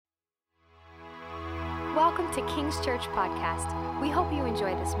welcome to King's Church Podcast. We hope you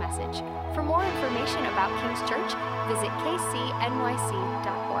enjoy this message. For more information about King's Church, visit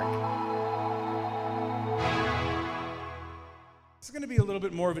kcnyc.org. It's going to be a little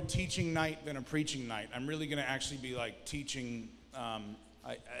bit more of a teaching night than a preaching night. I'm really going to actually be like teaching.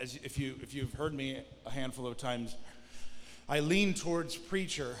 If you've heard me a handful of times, I lean towards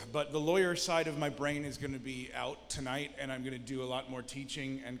preacher, but the lawyer side of my brain is going to be out tonight, and I'm going to do a lot more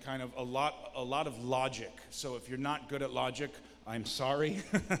teaching and kind of a lot of logic. So if you're not good at logic, I'm sorry.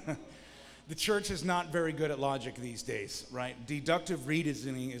 The church is not very good at logic these days, right? Deductive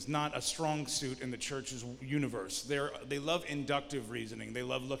reasoning is not a strong suit in the church's universe. They love inductive reasoning. They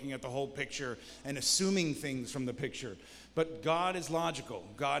love looking at the whole picture and assuming things from the picture. But God is logical.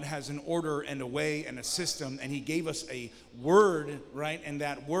 God has an order and a way and a system, and He gave us a word, right? And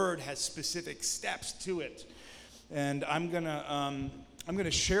that word has specific steps to it. And I'm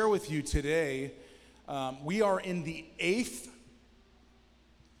gonna share with you today. We are in the 8th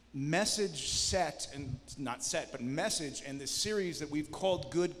message message in this series that we've called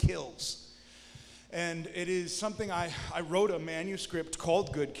Good Kills. And it is something I wrote a manuscript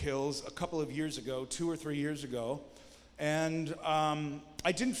called Good Kills a couple of years ago, 2 or 3 years ago. And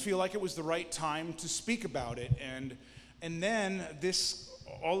I didn't feel like it was the right time to speak about it. And then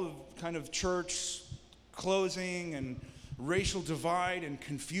all of kind of church closing and racial divide and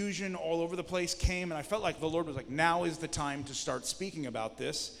confusion all over the place came, and I felt like the Lord was like, now is the time to start speaking about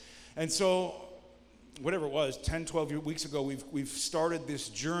this. And so, whatever it was, 10, 12 weeks ago, we've started this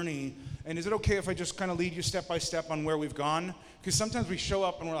journey. And is it okay if I just kind of lead you step by step on where we've gone? Because sometimes we show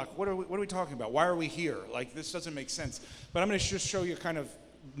up and we're like, what are we talking about? Why are we here? Like, this doesn't make sense. But I'm going to just show you kind of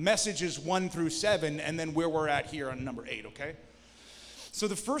messages 1 through 7, and then where we're at here on number 8, okay? So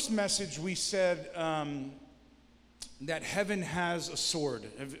the first message we said that heaven has a sword.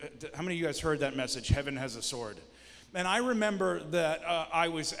 How many of you guys heard that message, heaven has a sword? And I remember that I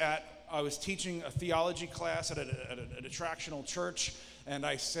was teaching a theology class at an attractional church, and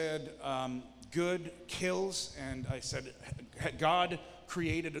I said, good kills, and I said, God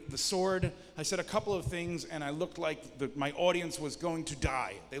created the sword. I said a couple of things, and I looked like my audience was going to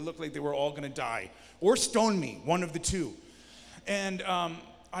die. They looked like they were all going to die, or stone me, one of the two. And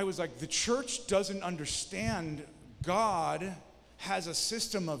I was like, the church doesn't understand God has a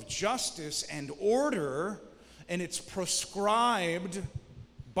system of justice and order, and it's prescribed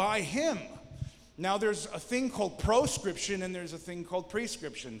by Him. Now, there's a thing called proscription, and there's a thing called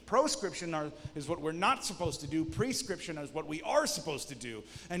prescription. Proscription is what we're not supposed to do. Prescription is what we are supposed to do.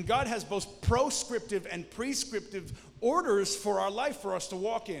 And God has both proscriptive and prescriptive orders for our life for us to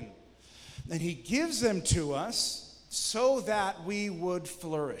walk in. And He gives them to us so that we would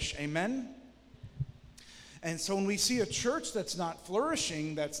flourish. Amen? And so when we see a church that's not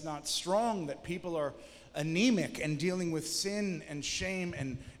flourishing, that's not strong, that people are anemic and dealing with sin and shame,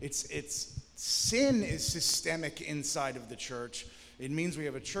 and sin is systemic inside of the church, it means we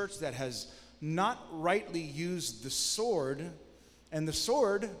have a church that has not rightly used the sword. And the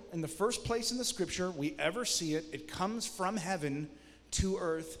sword, in the first place in the scripture we ever see it, it comes from heaven to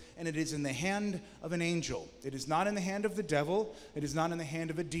earth, and it is in the hand of an angel. It is not in the hand of the devil. It is not in the hand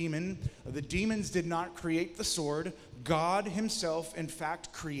of a demon. The demons did not create the sword. God Himself, in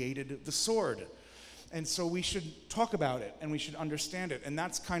fact, created the sword. And so we should talk about it, and we should understand it. And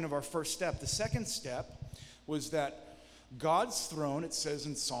that's kind of our first step. The second step was that God's throne, it says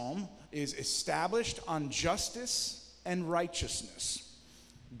in Psalm, is established on justice and righteousness.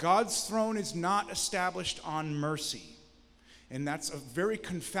 God's throne is not established on mercy. And that's a very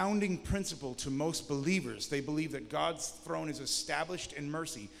confounding principle to most believers. They believe that God's throne is established in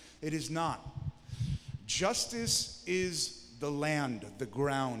mercy. It is not. Justice is the land, the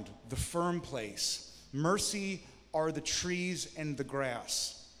ground, the firm place. Mercy are the trees and the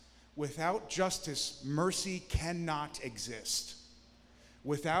grass. Without justice, mercy cannot exist.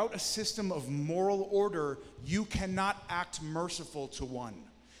 Without a system of moral order, you cannot act merciful to one.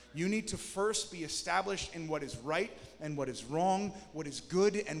 You need to first be established in what is right and what is wrong, what is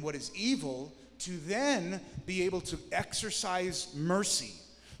good and what is evil, to then be able to exercise mercy.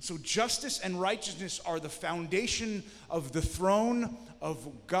 So justice and righteousness are the foundation of the throne of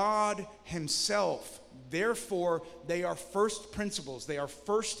God Himself. Therefore, they are first principles. They are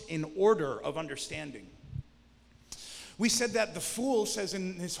first in order of understanding. We said that the fool says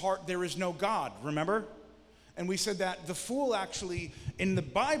in his heart, there is no God, remember? And we said that the fool actually, in the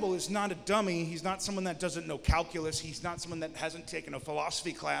Bible, is not a dummy. He's not someone that doesn't know calculus. He's not someone that hasn't taken a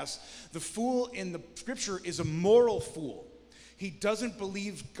philosophy class. The fool in the scripture is a moral fool. He doesn't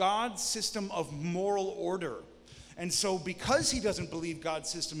believe God's system of moral order. And so because he doesn't believe God's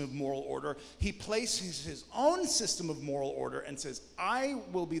system of moral order, he places his own system of moral order and says, I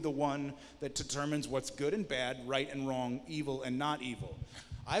will be the one that determines what's good and bad, right and wrong, evil and not evil.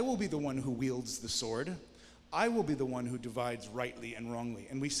 I will be the one who wields the sword. I will be the one who divides rightly and wrongly.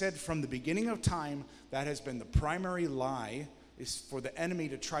 And we said from the beginning of time, that has been the primary lie, is for the enemy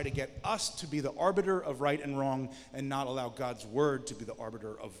to try to get us to be the arbiter of right and wrong and not allow God's word to be the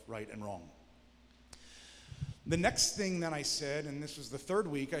arbiter of right and wrong. The next thing that I said, and this was the third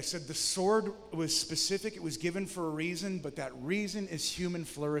week, I said the sword was specific, it was given for a reason, but that reason is human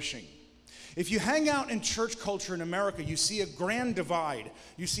flourishing. If you hang out in church culture in America, you see a grand divide.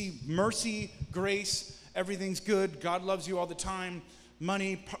 You see mercy, grace, everything's good, God loves you all the time,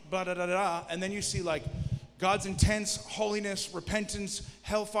 money, blah, blah, blah, blah, and then you see like God's intense, holiness, repentance,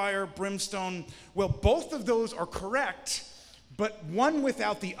 hellfire, brimstone. Well, both of those are correct, but one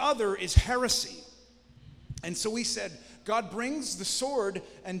without the other is heresy. And so we said, God brings the sword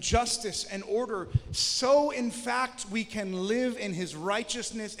and justice and order so in fact we can live in his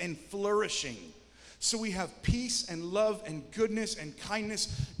righteousness and flourishing. So we have peace and love and goodness and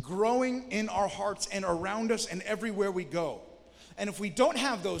kindness growing in our hearts and around us and everywhere we go. And if we don't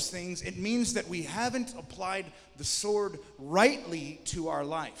have those things, it means that we haven't applied the sword rightly to our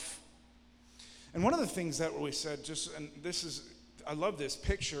life. And one of the things that we said, I love this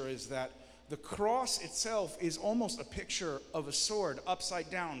picture, is that the cross itself is almost a picture of a sword upside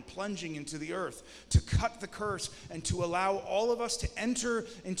down, plunging into the earth to cut the curse and to allow all of us to enter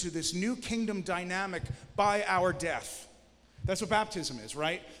into this new kingdom dynamic by our death. That's what baptism is,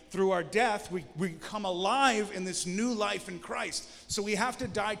 right? Through our death, we come alive in this new life in Christ. So we have to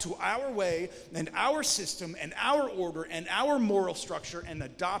die to our way and our system and our order and our moral structure and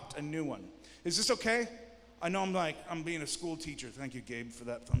adopt a new one. Is this okay? I know I'm being a school teacher. Thank you, Gabe, for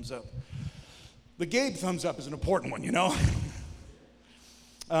that thumbs up. The Gabe thumbs up is an important one, you know?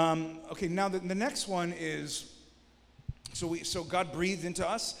 Okay, now the next one is, so God breathed into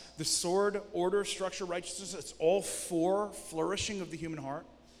us the sword, order, structure, righteousness. It's all for flourishing of the human heart.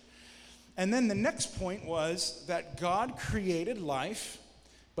 And then the next point was that God created life,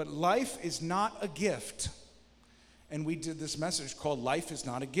 but life is not a gift. And we did this message called Life is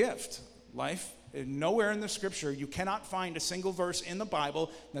Not a Gift. Life, nowhere in the scripture, you cannot find a single verse in the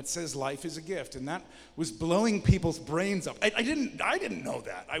Bible that says life is a gift. And that was blowing people's brains up. I didn't know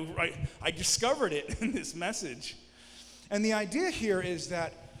that. I discovered it in this message. And the idea here is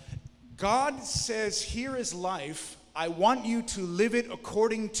that God says, here is life. I want you to live it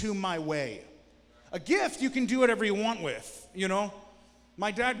according to my way. A gift you can do whatever you want with, you know. My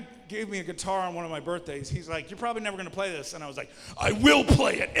dad gave me a guitar on one of my birthdays. He's like, you're probably never going to play this. And I was like, I will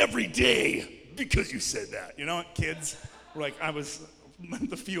play it every day because you said that. You know, kids were like,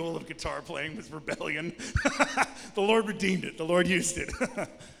 the fuel of guitar playing was rebellion. The Lord redeemed it. The Lord used it.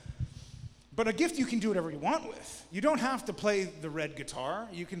 But a gift you can do whatever you want with. You don't have to play the red guitar.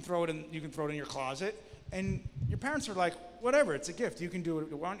 You can throw it in your closet. And your parents are like, whatever, it's a gift. You can do what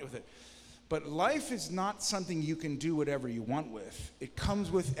you want with it. But life is not something you can do whatever you want with. It comes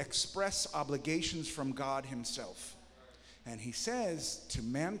with express obligations from God himself. And he says to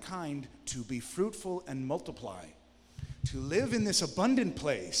mankind to be fruitful and multiply, to live in this abundant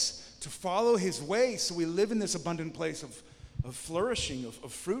place, to follow his way so we live in this abundant place of flourishing,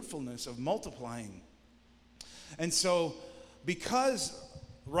 of fruitfulness, of multiplying. And so because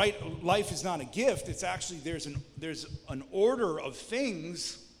life is not a gift, it's actually there's an order of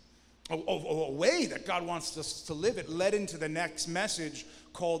things, a way that God wants us to live. It led into the next message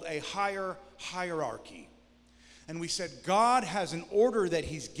called a higher hierarchy. And we said God has an order that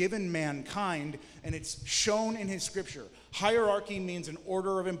he's given mankind, and it's shown in his scripture. Hierarchy means an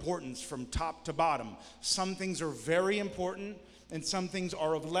order of importance from top to bottom. Some things are very important, and some things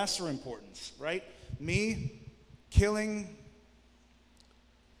are of lesser importance, right? Me killing,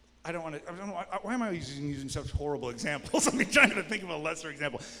 why am I using such horrible examples? I'm trying to think of a lesser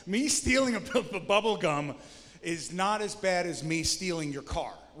example. Me stealing a bubble gum is not as bad as me stealing your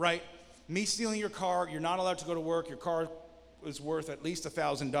car, right? Me stealing your car, you're not allowed to go to work, your car is worth at least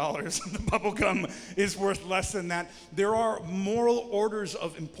 $1,000. The bubble gum is worth less than that. There are moral orders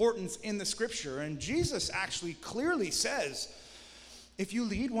of importance in the scripture, and Jesus actually clearly says, if you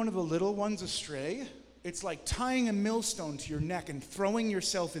lead one of the little ones astray, it's like tying a millstone to your neck and throwing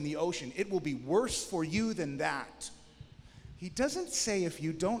yourself in the ocean. It will be worse for you than that. He doesn't say if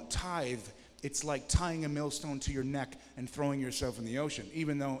you don't tithe, it's like tying a millstone to your neck and throwing yourself in the ocean,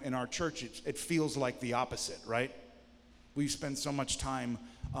 even though in our church it feels like the opposite, right? We spend so much time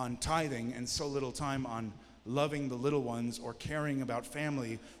on tithing and so little time on loving the little ones or caring about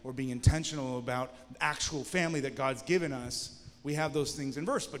family or being intentional about actual family that God's given us, we have those things in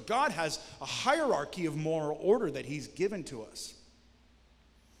verse. But God has a hierarchy of moral order that he's given to us.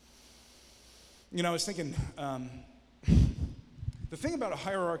 You know, I was thinking, the thing about a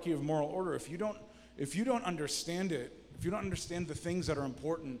hierarchy of moral order, if you don't understand it, if you don't understand the things that are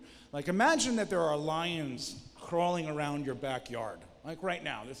important, like imagine that there are lions crawling around your backyard. Like right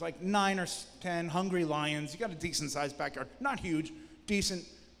now, there's like 9 or 10 hungry lions. You got a decent sized backyard, not huge, decent,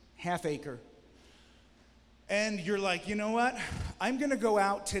 half acre. And you're like, you know what? I'm gonna go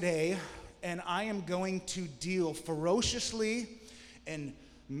out today and I am going to deal ferociously and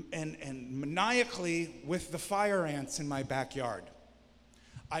maniacally with the fire ants in my backyard.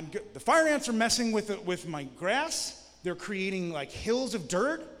 The fire ants are messing with my grass. They're creating like hills of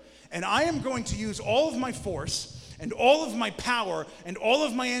dirt, and I am going to use all of my force and all of my power and all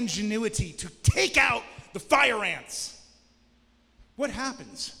of my ingenuity to take out the fire ants. What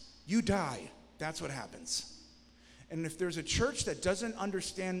happens? You die. That's what happens. And if there's a church that doesn't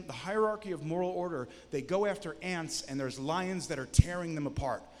understand the hierarchy of moral order, they go after ants and there's lions that are tearing them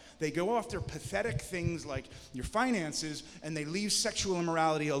apart. They go after pathetic things like your finances and they leave sexual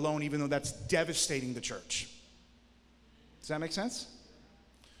immorality alone, even though that's devastating the church. Does that make sense?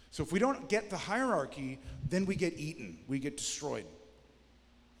 So if we don't get the hierarchy, then we get eaten. We get destroyed.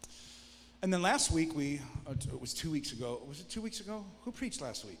 And then last week, it was 2 weeks ago. Was it 2 weeks ago? Who preached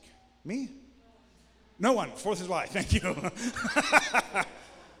last week? Me? No one. 4th of July. Thank you.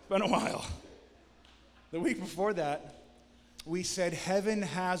 Been a while. The week before that, we said heaven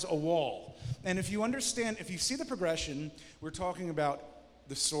has a wall. And if you understand, if you see the progression, we're talking about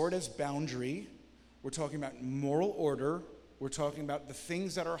the sword as boundary. We're talking about moral order. We're talking about the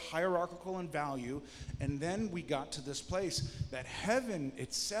things that are hierarchical in value. And then we got to this place that heaven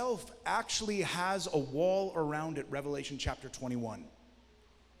itself actually has a wall around it, Revelation chapter 21.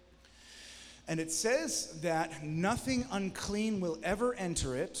 And it says that nothing unclean will ever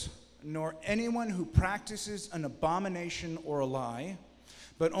enter it, nor anyone who practices an abomination or a lie,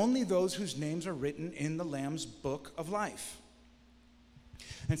 but only those whose names are written in the Lamb's book of life.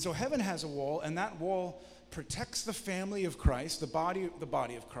 And so heaven has a wall, and that wall protects the family of Christ, the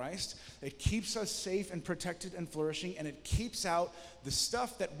body of Christ. It keeps us safe and protected and flourishing, and it keeps out the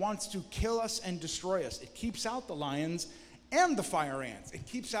stuff that wants to kill us and destroy us. It keeps out the lions and the fire ants. It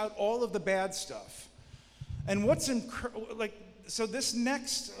keeps out all of the bad stuff. And so this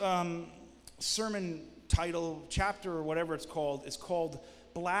next sermon title, chapter, or whatever it's called, is called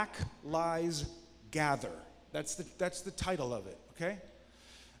Black Lies Gather. That's the title of it, okay?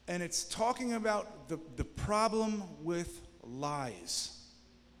 And it's talking about the problem with lies.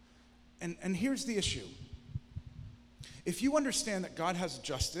 And here's the issue. If you understand that God has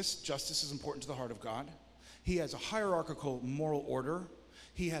justice is important to the heart of God. He has a hierarchical moral order.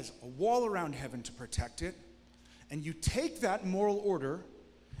 He has a wall around heaven to protect it. And you take that moral order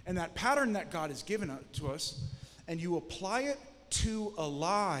and that pattern that God has given to us, and you apply it to a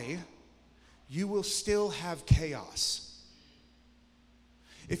lie, you will still have chaos.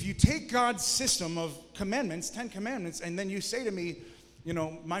 If you take God's system of commandments, 10 commandments, and then you say to me, you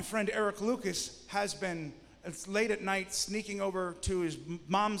know, my friend Eric Lucas has been, it's late at night, sneaking over to his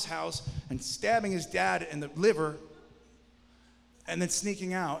mom's house and stabbing his dad in the liver and then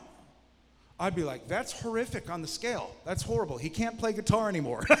sneaking out, I'd be like, that's horrific on the scale. That's horrible. He can't play guitar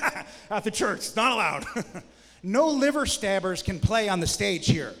anymore at the church. It's not allowed. No liver stabbers can play on the stage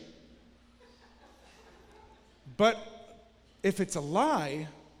here. But if it's a lie,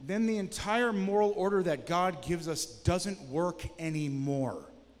 then the entire moral order that God gives us doesn't work anymore,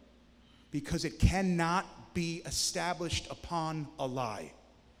 because it cannot be established upon a lie.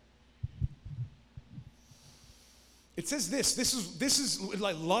 It says this is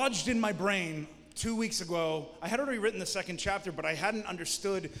like lodged in my brain 2 weeks ago. I had already written the second chapter, but I hadn't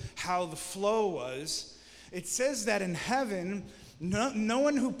understood how the flow was. It says that in heaven, no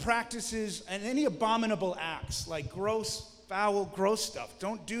one who practices any abominable acts, like foul, gross stuff,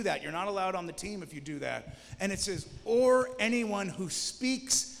 don't do that. You're not allowed on the team if you do that. And it says, or anyone who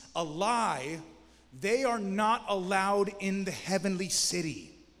speaks a lie, they are not allowed in the heavenly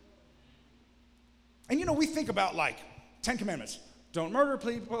city. And you know, we think about like 10 commandments. Don't murder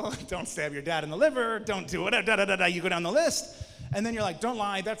people, don't stab your dad in the liver, don't do whatever, you go down the list. And then you're like, don't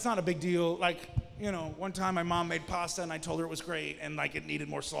lie, that's not a big deal. Like, you know, one time my mom made pasta and I told her it was great and like it needed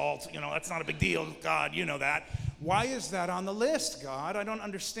more salt. You know, that's not a big deal. God, you know that. Why is that on the list, God? I don't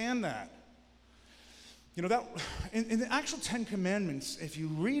understand that. You know, that in the actual 10 commandments, if you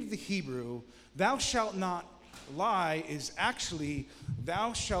read the Hebrew, thou shalt not lie is actually,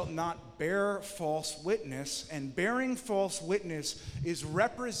 thou shalt not bear false witness. And bearing false witness is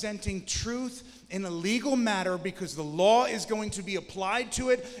representing truth in a legal matter because the law is going to be applied to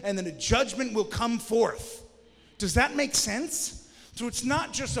it and then a judgment will come forth. Does that make sense? So it's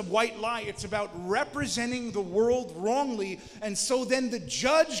not just a white lie, it's about representing the world wrongly, and so then the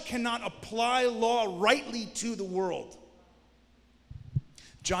judge cannot apply law rightly to the world.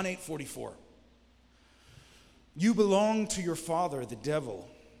 John 8:44. You belong to your father, the devil,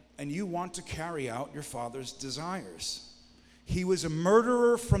 and you want to carry out your father's desires. He was a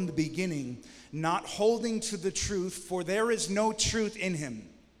murderer from the beginning, not holding to the truth, for there is no truth in him.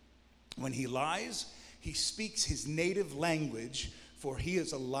 When he lies, he speaks his native language, for he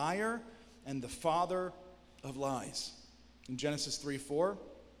is a liar and the father of lies. In Genesis 3:4,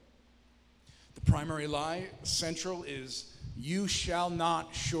 the primary lie, central, is you shall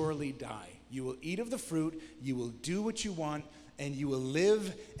not surely die. You will eat of the fruit, you will do what you want, and you will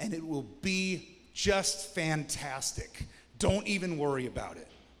live, and it will be just fantastic. Don't even worry about it.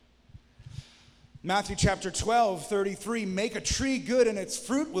 Matthew chapter 12:33, make a tree good and its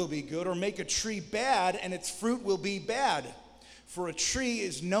fruit will be good, or make a tree bad and its fruit will be bad. For a tree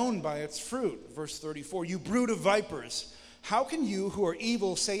is known by its fruit. Verse 34, you brood of vipers, how can you who are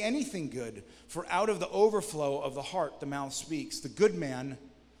evil say anything good? For out of the overflow of the heart the mouth speaks. The good man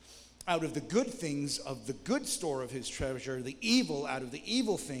out of the good things of the good store of his treasure, the evil out of the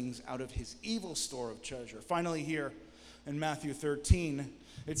evil things out of his evil store of treasure. Finally here in Matthew 13,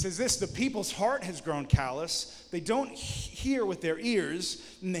 it says this, the people's heart has grown callous. They don't hear with their ears,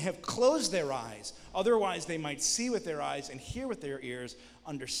 and they have closed their eyes. Otherwise they might see with their eyes and hear with their ears,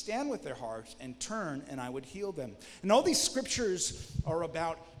 understand with their hearts, and turn, and I would heal them. And all these scriptures are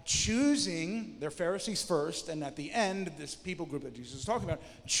about choosing, they're Pharisees first, and at the end, this people group that Jesus is talking about,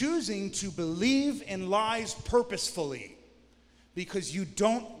 choosing to believe in lies purposefully because you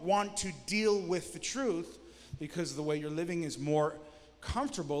don't want to deal with the truth because the way you're living is more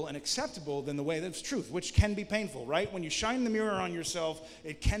comfortable and acceptable than the way that's truth, which can be painful, right? When you shine the mirror on yourself,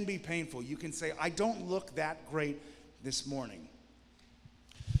 it can be painful. You can say, I don't look that great this morning.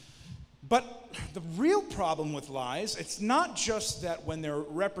 But the real problem with lies, it's not just that when they're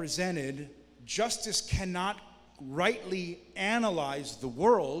represented, justice cannot rightly analyze the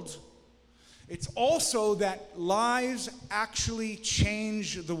world. It's also that lies actually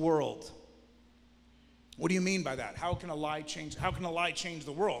change the world. What do you mean by that? How can a lie change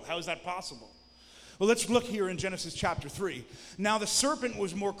the world? How is that possible? Well, let's look here in Genesis chapter 3. Now the serpent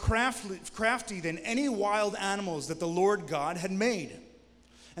was more crafty than any wild animals that the Lord God had made.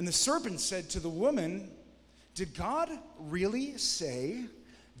 And the serpent said to the woman, did God really say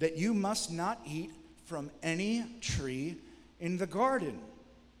that you must not eat from any tree in the garden?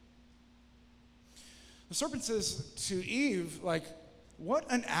 The serpent says to Eve, what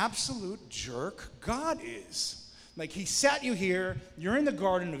an absolute jerk God is. He sat you here, you're in the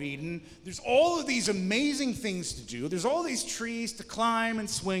Garden of Eden, there's all of these amazing things to do, there's all these trees to climb and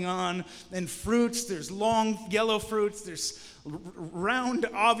swing on, and fruits, there's long yellow fruits, there's round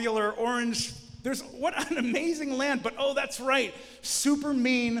ovular orange, what an amazing land, but oh, that's right, super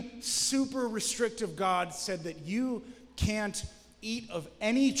mean, super restrictive God said that you can't eat of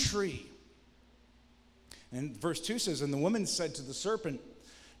any tree. And verse 2 says, and the woman said to the serpent,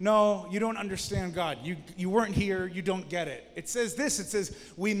 no, you don't understand God. You weren't here. You don't get it. It says this. It says,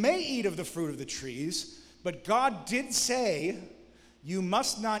 we may eat of the fruit of the trees, but God did say, you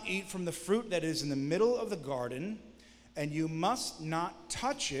must not eat from the fruit that is in the middle of the garden, and you must not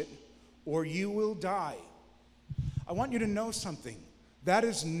touch it, or you will die. I want you to know something. That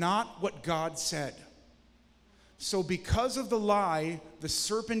is not what God said. So because of the lie, the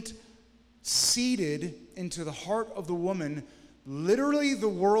serpent seeded into the heart of the woman, literally the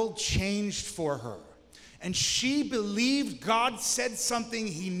world changed for her. And she believed God said something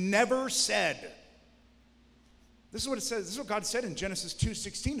he never said. This is what it says. This is what God said in Genesis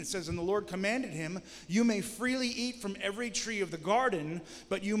 2:16. It says, and the Lord commanded him, you may freely eat from every tree of the garden,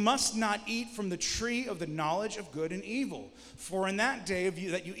 but you must not eat from the tree of the knowledge of good and evil. For in that day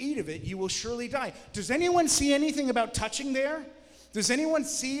that you eat of it, you will surely die. Does anyone see anything about touching there? Does anyone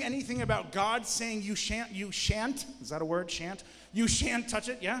see anything about God saying you shan't? Is that a word, shan't? You shan't touch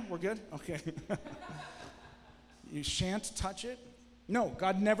it? Yeah, we're good? Okay. You shan't touch it? No,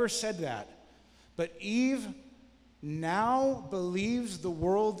 God never said that. But Eve now believes the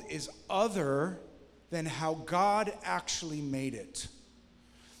world is other than how God actually made it.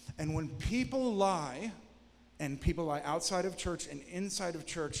 And when people lie, and people lie outside of church and inside of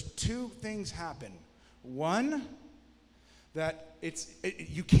church, two things happen. One, that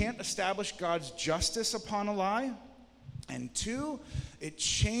you can't establish God's justice upon a lie. And two, it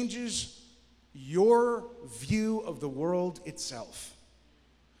changes your view of the world itself.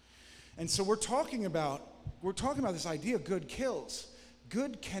 And so we're talking about this idea of good kills.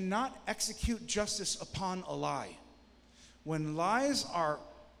 Good cannot execute justice upon a lie. When lies are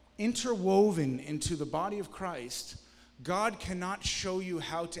interwoven into the body of Christ, God cannot show you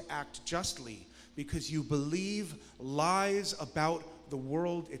how to act justly because you believe lies about the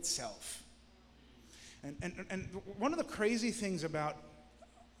world itself. And one of the crazy things about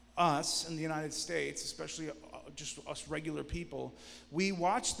us in the United States, especially just us regular people, we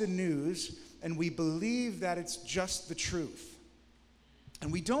watch the news and we believe that it's just the truth.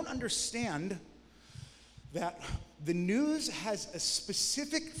 And we don't understand that the news has a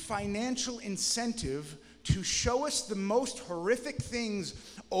specific financial incentive to show us the most horrific things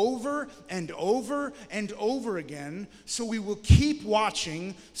over and over and over again, so we will keep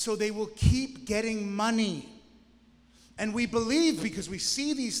watching, so they will keep getting money. And we believe, because we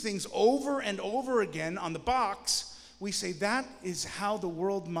see these things over and over again on the box, we say that is how the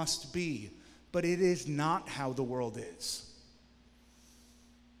world must be. But it is not how the world is.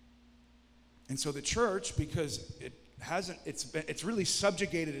 And so the church, because it's really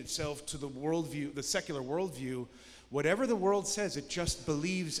subjugated itself to the worldview, the secular worldview. Whatever the world says, it just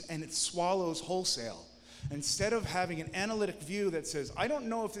believes and it swallows wholesale. Instead of having an analytic view that says, I don't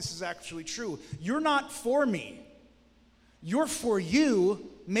know if this is actually true. You're not for me. You're for you,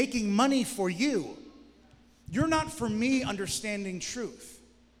 making money for you. You're not for me understanding truth.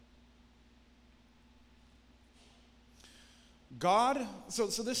 God, so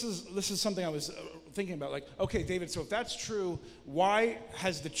this is something I was thinking about. Like, okay, David, so if that's true, why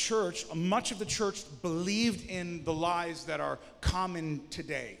has the church, much of the church, believed in the lies that are common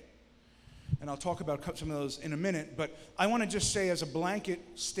today? And I'll talk about some of those in a minute, but I want to just say as a blanket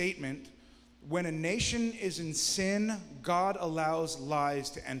statement, when a nation is in sin, God allows lies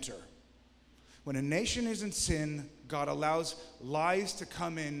to enter. When a nation is in sin, God allows lies to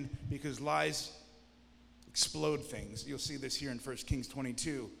come in because lies explode things. You'll see this here in 1 Kings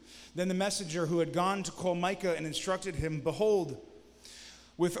 22. Then the messenger who had gone to call Micah and instructed him, behold,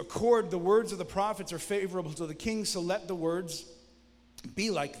 with accord the words of the prophets are favorable to the king, so let the words be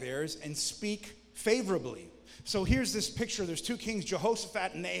like theirs and speak favorably. So here's this picture. There's two kings,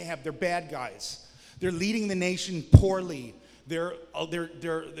 Jehoshaphat and Ahab. They're bad guys. They're leading the nation poorly. They're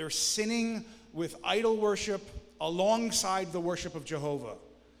sinning with idol worship alongside the worship of Jehovah.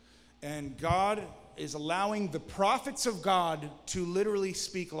 And God is allowing the prophets of God to literally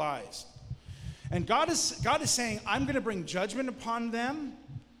speak lies. And God is saying, I'm going to bring judgment upon them.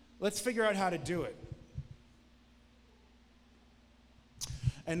 Let's figure out how to do it.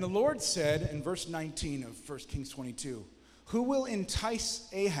 And the Lord said in verse 19 of 1 Kings 22, who will entice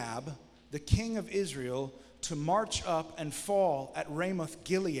Ahab, the king of Israel, to march up and fall at Ramoth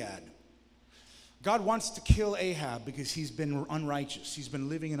Gilead? God wants to kill Ahab because he's been unrighteous. He's been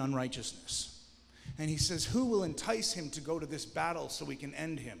living in unrighteousness. And he says, who will entice him to go to this battle so we can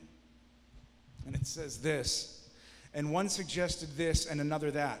end him? And it says this, and one suggested this and another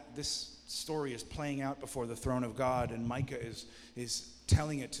that. This story is playing out before the throne of God, and Micah is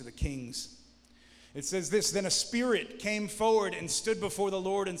telling it to the kings. It says this, then a spirit came forward and stood before the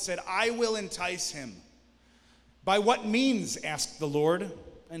Lord and said, I will entice him. By what means? Asked the Lord.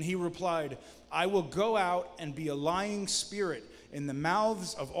 And he replied, I will go out and be a lying spirit in the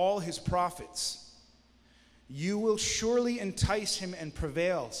mouths of all his prophets. You will surely entice him and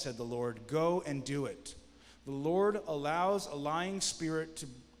prevail, said the Lord. Go and do it. The Lord allows a lying spirit to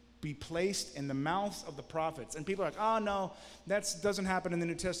be placed in the mouths of the prophets. And people are like, oh no, that doesn't happen in the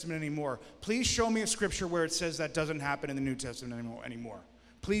New Testament anymore. Please show me a scripture where it says that doesn't happen in the New Testament anymore.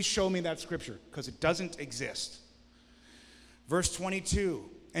 Please show me that scripture, because it doesn't exist. Verse 22,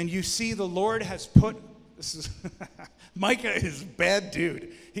 and you see the Lord has put, this is, Micah is a bad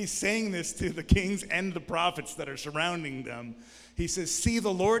dude. He's saying this to the kings and the prophets that are surrounding them. He says, see, the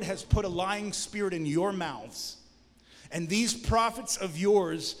Lord has put a lying spirit in your mouths. And these prophets of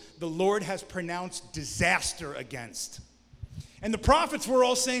yours, the Lord has pronounced disaster against. And the prophets were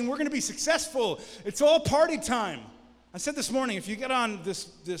all saying, we're going to be successful. It's all party time. I said this morning, if you get on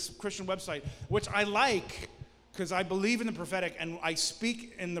this Christian website, which I like, because I believe in the prophetic and I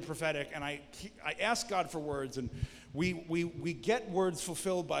speak in the prophetic and I ask God for words and we get words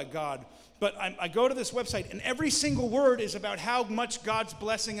fulfilled by God. But I go to this website and every single word is about how much God's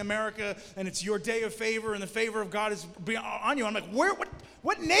blessing America and it's your day of favor and the favor of God is on you. I'm like,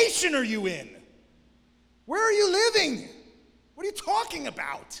 what nation are you in? Where are you living? What are you talking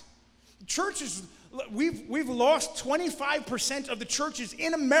about? The church is we've lost 25% of the churches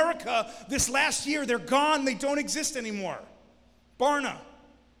in America this last year. They're gone. They don't exist anymore. Barna,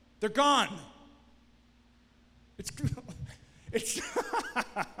 they're gone. It's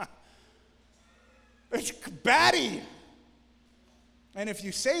it's batty. And if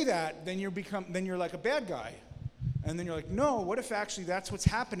you say that, then you're like a bad guy. And then you're like, no, what if actually that's what's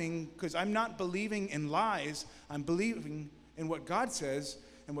happening? Because I'm not believing in lies. I'm believing in what God says.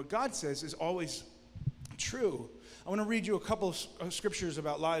 And what God says is always true. I want to read you a couple of scriptures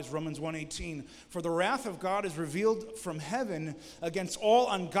about lies. Romans 1:18. For the wrath of God is revealed from heaven against all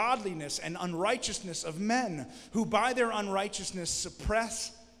ungodliness and unrighteousness of men, who by their unrighteousness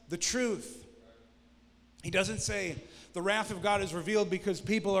suppress the truth. He doesn't say the wrath of God is revealed because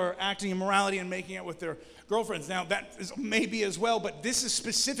people are acting immorality and making it with their girlfriends. Now, that is maybe as well, but this is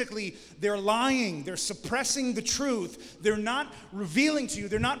specifically, they're lying. They're suppressing the truth. They're not revealing to you.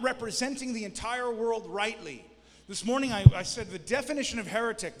 They're not representing the entire world rightly. This morning, I said the definition of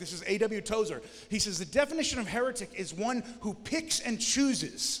heretic, this is A.W. Tozer. He says the definition of heretic is one who picks and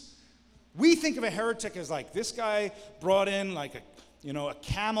chooses. We think of a heretic as like, this guy brought in like a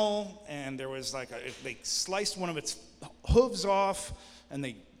camel, and there was they sliced one of its hooves off, and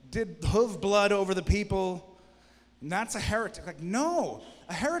they did hoof blood over the people, and that's a heretic. Like, no,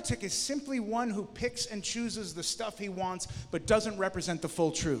 a heretic is simply one who picks and chooses the stuff he wants, but doesn't represent the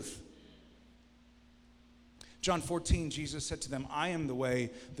full truth. John 14, Jesus said to them, I am the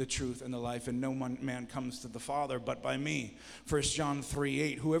way, the truth, and the life, and no man comes to the Father but by me. 1 John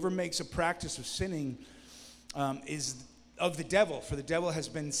 3:8, whoever makes a practice of sinning is of the devil, for the devil has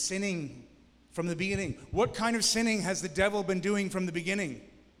been sinning from the beginning. What kind of sinning has the devil been doing from the beginning?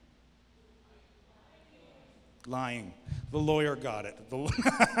 Lying. The lawyer got it.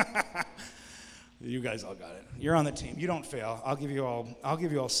 You guys all got it. You're on the team. You don't fail. I'll give you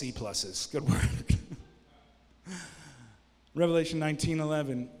all C pluses. Good work. Revelation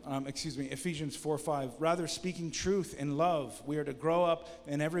 19:11, Ephesians 4:5. Rather, speaking truth in love, we are to grow up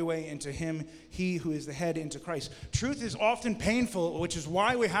in every way into him, he who is the head, into Christ. Truth is often painful, which is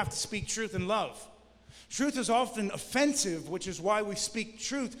why we have to speak truth in love. Truth is often offensive, which is why we speak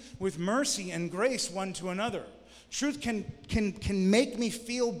truth with mercy and grace one to another. Truth can make me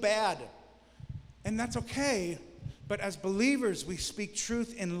feel bad, and that's okay. But as believers, we speak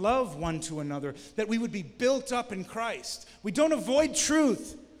truth in love one to another, that we would be built up in Christ. We don't avoid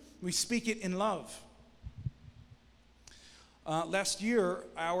truth. We speak it in love. Last year,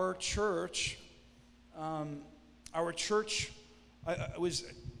 our church it was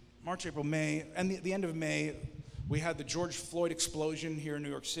March, April, May, and the end of May, we had the George Floyd explosion here in New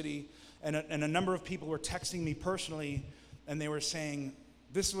York City, and a number of people were texting me personally, and they were saying,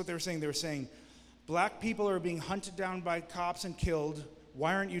 this is what they were saying. They were saying, black people are being hunted down by cops and killed.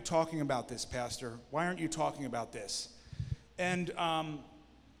 Why aren't you talking about this, Pastor? Why aren't you talking about this? And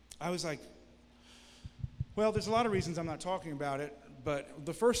I was like, well, there's a lot of reasons I'm not talking about it, but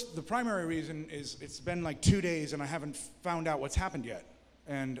the primary reason is it's been like 2 days and I haven't found out what's happened yet.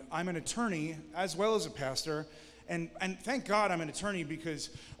 And I'm an attorney as well as a pastor, and thank God I'm an attorney, because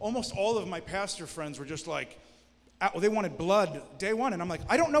almost all of my pastor friends were just like, they wanted blood day one, and I'm like,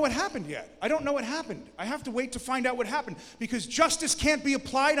 I don't know what happened yet. I don't know what happened. I have to wait to find out what happened, because justice can't be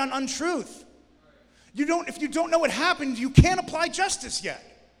applied on untruth. If you don't know what happened, you can't apply justice yet.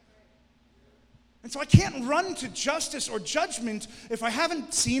 And so I can't run to justice or judgment if I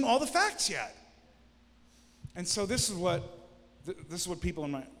haven't seen all the facts yet. And so this is what people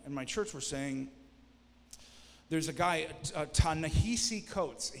in my church were saying. There's a guy, Ta-Nehisi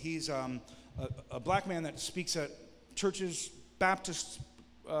Coates. He's a black man that speaks at churches, Baptist,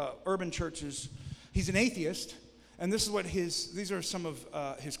 urban churches. He's an atheist, and this is what these are some of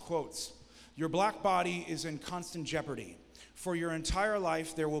his quotes. Your black body is in constant jeopardy. For your entire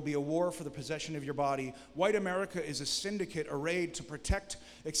life, there will be a war for the possession of your body. White America is a syndicate arrayed to protect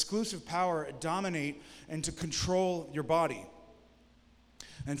exclusive power, dominate, and to control your body.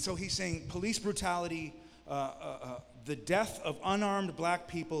 And so he's saying police brutality, the death of unarmed black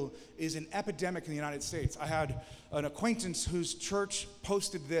people is an epidemic in the United States. I had an acquaintance whose church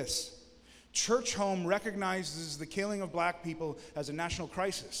posted this: church home recognizes the killing of black people as a national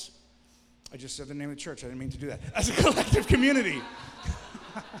crisis. I just said the name of the church. I didn't mean to do that. As a collective community.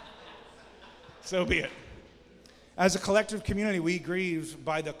 So be it. As a collective community, we grieve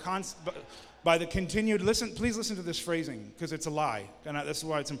by the continued, please listen to this phrasing, because it's a lie, and this is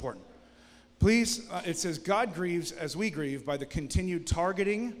why it's important. Please, it says, God grieves as we grieve by the continued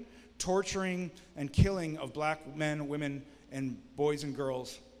targeting, torturing, and killing of black men, women, and boys and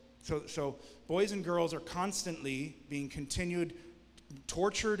girls. So boys and girls are constantly being continued,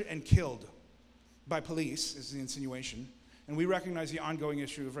 tortured, and killed. by police, is the insinuation, and we recognize the ongoing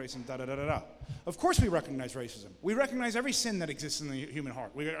issue of racism, da-da-da-da-da. Of course we recognize racism. We recognize every sin that exists in the human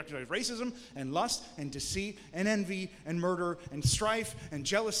heart. We recognize racism and lust and deceit and envy and murder and strife and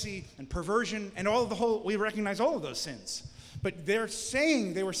jealousy and perversion and we recognize all of those sins. But they were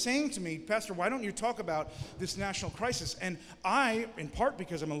saying to me, Pastor, why don't you talk about this national crisis? And I, in part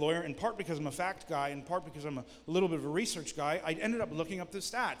because I'm a lawyer, in part because I'm a fact guy, in part because I'm a little bit of a research guy, I ended up looking up the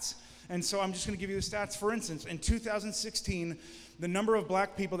stats. And so I'm just going to give you the stats. For instance, in 2016, the number of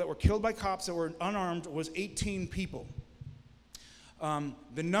black people that were killed by cops that were unarmed was 18 people.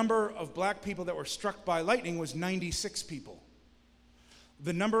 The number of black people that were struck by lightning was 96 people.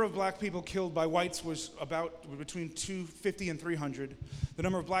 The number of black people killed by whites was about between 250 and 300. The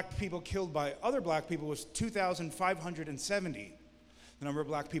number of black people killed by other black people was 2,570. The number of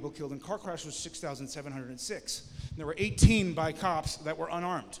black people killed in car crashes was 6,706. There were 18 by cops that were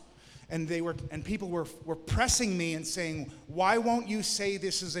unarmed. And people were pressing me and saying, why won't you say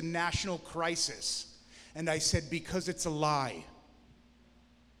this is a national crisis? And I said, because it's a lie.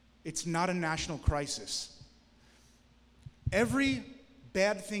 It's not a national crisis. Every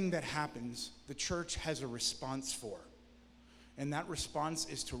bad thing that happens, the church has a response for. And that response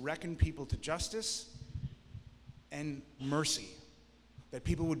is to reckon people to justice and mercy. That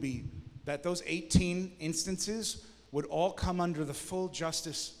those 18 instances would all come under the full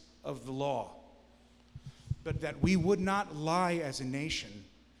justice of the law. But that we would not lie as a nation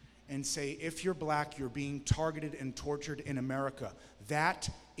and say, if you're black, you're being targeted and tortured in America. That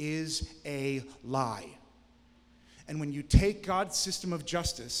is a lie. And when you take God's system of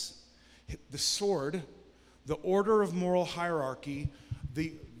justice, the sword, the order of moral hierarchy,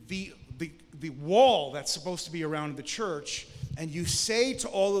 the wall that's supposed to be around the church, and you say to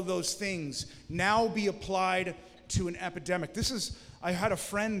all of those things, now be applied to an epidemic. I had a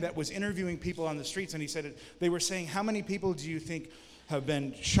friend that was interviewing people on the streets, and he said they were saying, how many people do you think have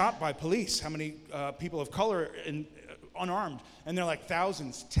been shot by police? How many people of color unarmed? And they're like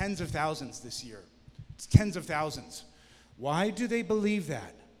thousands, tens of thousands this year. It's tens of thousands. Why do they believe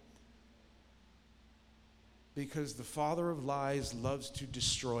that? Because the father of lies loves to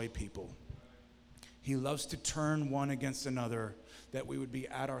destroy people. He loves to turn one against another, that we would be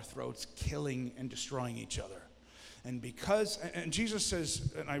at our throats killing and destroying each other. And Jesus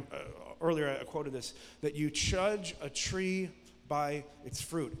says, and earlier I quoted this, that you judge a tree by its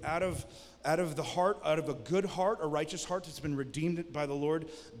fruit. Out of the heart, out of a good heart, a righteous heart that's been redeemed by the Lord,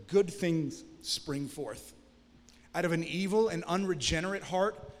 good things spring forth. Out of an evil and unregenerate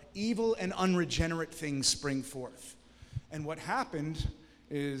heart, evil and unregenerate things spring forth. And what happened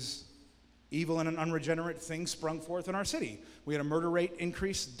is evil and unregenerate things sprung forth in our city. We had a murder rate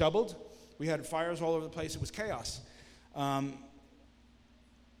increase, doubled. We had fires all over the place. It was chaos.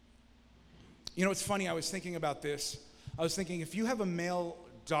 It's funny, I was thinking about this. I was thinking, if you have a male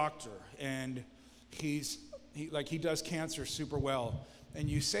doctor and he does cancer super well, and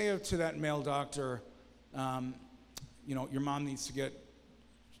you say to that male doctor, your mom needs to get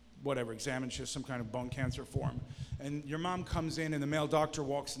examined, she has some kind of bone cancer form. And your mom comes in and the male doctor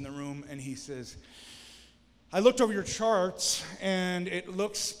walks in the room and he says, I looked over your charts and it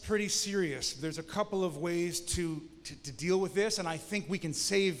looks pretty serious. There's a couple of ways to deal with this, and I think we can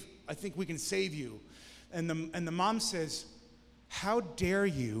save you. And the mom says, how dare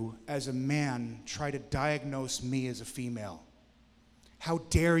you as a man try to diagnose me as a female? How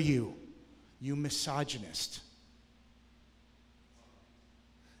dare you, you misogynist?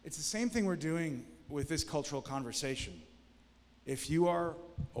 It's the same thing we're doing with this cultural conversation. If you are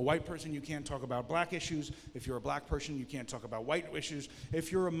a white person, you can't talk about black issues. If you're a black person, you can't talk about white issues.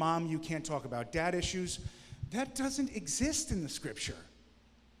 If you're a mom, you can't talk about dad issues. That doesn't exist in the scripture.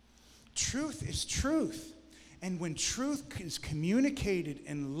 Truth is truth. And when truth is communicated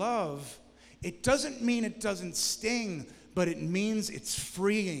in love, it doesn't mean it doesn't sting, but it means it's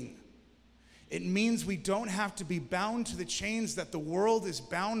freeing. It means we don't have to be bound to the chains that the world is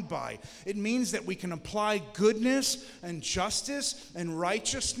bound by. It means that we can apply goodness and justice and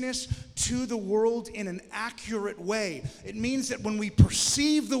righteousness to the world in an accurate way. It means that when we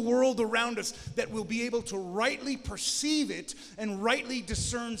perceive the world around us, that we'll be able to rightly perceive it and rightly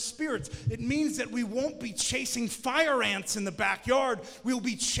discern spirits. It means that we won't be chasing fire ants in the backyard. We'll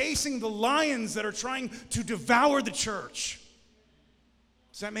be chasing the lions that are trying to devour the church.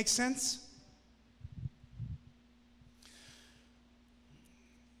 Does that make sense?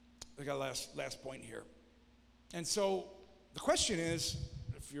 I got a last point here. And so the question is,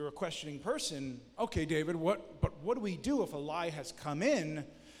 if you're a questioning person, okay, David, what do we do if a lie has come in?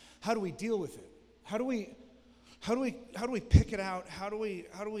 How do we deal with it? How do we pick it out? How do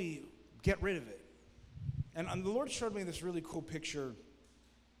we get rid of it? And the Lord showed me this really cool picture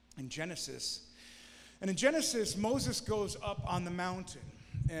in Genesis. And in Genesis, Moses goes up on the mountain,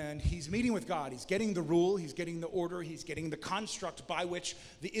 and he's meeting with God. He's getting the rule, he's getting the order, he's getting the construct by which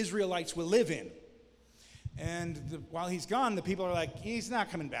the Israelites will live in. And while he's gone, the people are like, he's not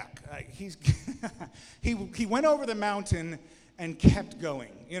coming back. He went over the mountain and kept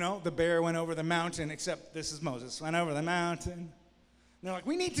going. You know, the bear went over the mountain, except this is Moses, went over the mountain. And they're like,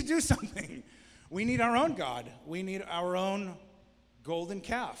 we need to do something. We need our own God. We need our own golden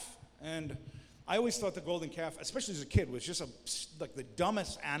calf. And I always thought the golden calf, especially as a kid, was just like the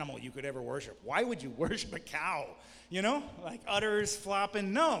dumbest animal you could ever worship. Why would you worship a cow? You know, like udders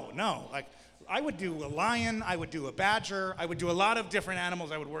flopping. No. Like I would do a lion, I would do a badger, I would do a lot of different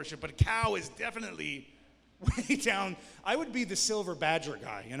animals I would worship, but a cow is definitely way down. I would be the silver badger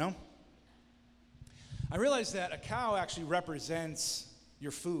guy, you know? I realized that a cow actually represents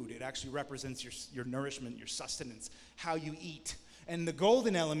your food. It actually represents your nourishment, your sustenance, how you eat. And the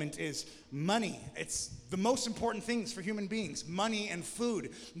golden element is money. It's the most important things for human beings, money and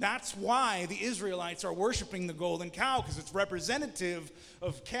food. That's why the Israelites are worshiping the golden cow, because it's representative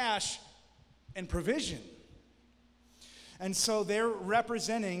of cash and provision. And so they're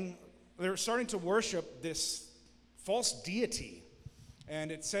starting to worship this false deity.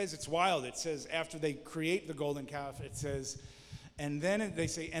 And it says, it's wild. It says, after they create the golden calf, it says, and then they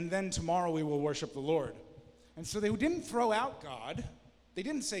say, and then tomorrow we will worship the Lord. And so they didn't throw out God. They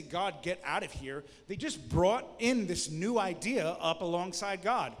didn't say, God, get out of here. They just brought in this new idea up alongside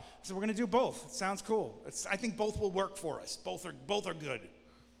God. So we're going to do both. It sounds cool. I think both will work for us. Both are good.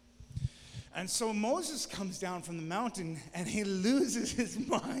 And so Moses comes down from the mountain, and he loses his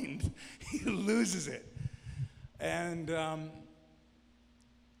mind. He loses it. And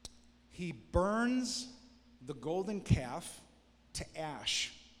he burns the golden calf to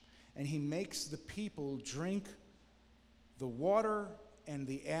ash, and he makes the people drink the water and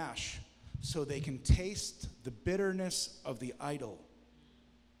the ash so they can taste the bitterness of the idol.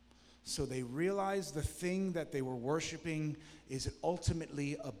 So they realize the thing that they were worshiping is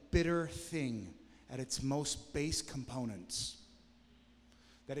ultimately a bitter thing at its most base components.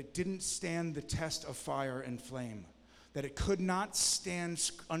 That it didn't stand the test of fire and flame. That it could not stand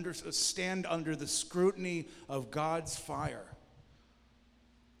under the scrutiny of God's fire.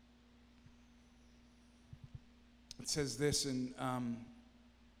 It says this in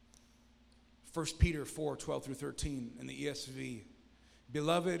 1 Peter 4:12 through 13 in the ESV.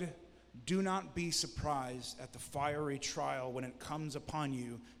 Beloved, do not be surprised at the fiery trial when it comes upon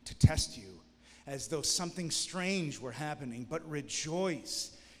you to test you, as though something strange were happening, but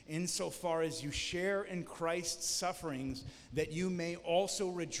rejoice insofar as you share in Christ's sufferings, that you may also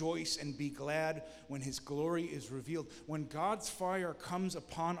rejoice and be glad when his glory is revealed. When God's fire comes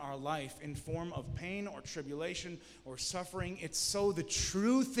upon our life in form of pain or tribulation or suffering, it's so the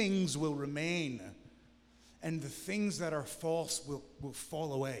true things will remain and the things that are false will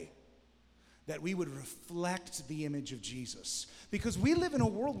fall away. That we would reflect the image of Jesus. Because we live in a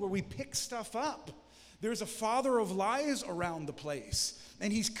world where we pick stuff up. There's a father of lies around the place.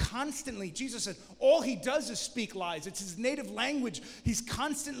 And he's constantly, Jesus said, all he does is speak lies. It's his native language. He's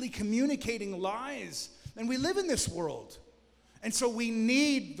constantly communicating lies. And we live in this world. And so we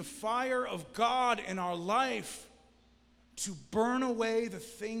need the fire of God in our life to burn away the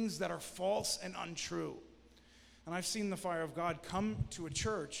things that are false and untrue. And I've seen the fire of God come to a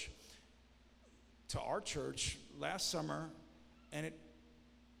church, to our church last summer, and it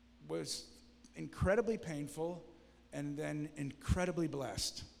was incredibly painful and then incredibly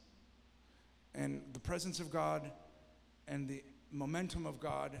blessed. And the presence of God and the momentum of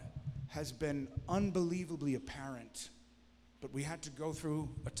God has been unbelievably apparent, but we had to go through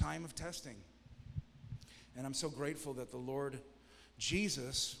a time of testing. And I'm so grateful that the Lord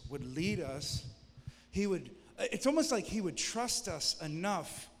Jesus would lead us. It's almost like he would trust us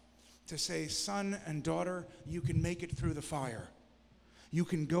enough to say, son and daughter, you can make it through the fire. You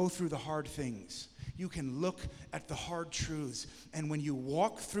can go through the hard things. You can look at the hard truths. And when you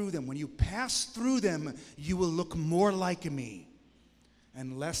walk through them, when you pass through them, you will look more like me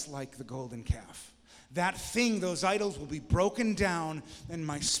and less like the golden calf. That thing, those idols will be broken down, and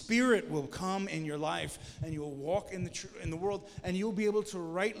my spirit will come in your life, and you will walk in the world, and you'll be able to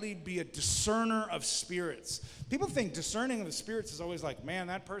rightly be a discerner of spirits. People think discerning of the spirits is always like, man,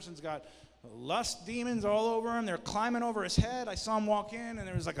 that person's got lust demons all over him. They're climbing over his head. I saw him walk in, and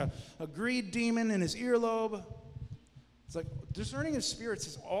there was like a greed demon in his earlobe. It's like discerning of spirits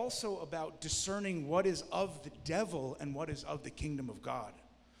is also about discerning what is of the devil and what is of the kingdom of God.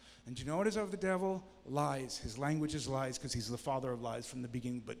 And you know what is of the devil? Lies. His language is lies because he's the father of lies from the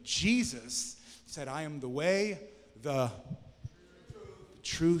beginning. But Jesus said, I am the way, the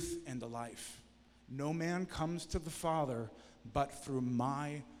truth, and the life. No man comes to the Father but through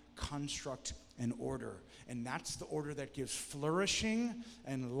my construct and order. And that's the order that gives flourishing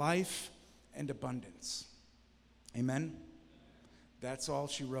and life and abundance. Amen? That's all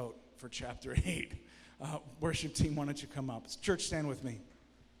she wrote for chapter 8. Worship team, why don't you come up? Church, stand with me.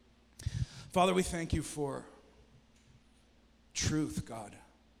 Father, we thank you for truth, God.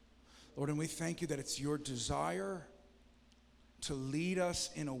 Lord, and we thank you that it's your desire to lead us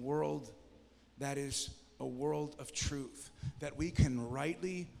in a world that is a world of truth, that we can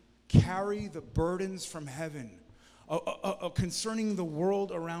rightly carry the burdens from heaven concerning the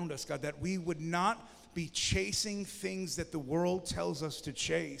world around us, God, that we would not be chasing things that the world tells us to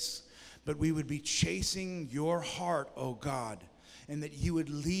chase, but we would be chasing your heart, oh God, and that you would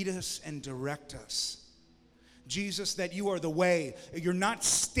lead us and direct us. Jesus, that you are the way. You're not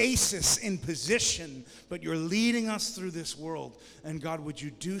stasis in position, but you're leading us through this world. And God, would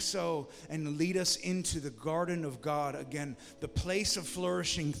you do so and lead us into the garden of God again, the place of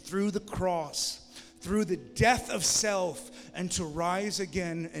flourishing through the cross, through the death of self, and to rise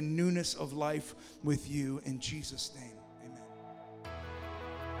again in newness of life with you in Jesus' name. Amen.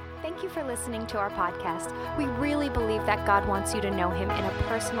 Thank you for listening to our podcast. We really believe that God wants you to know him in a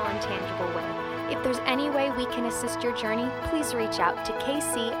personal and tangible way. If there's any way we can assist your journey, please reach out to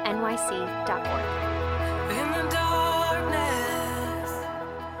kcnyc.org.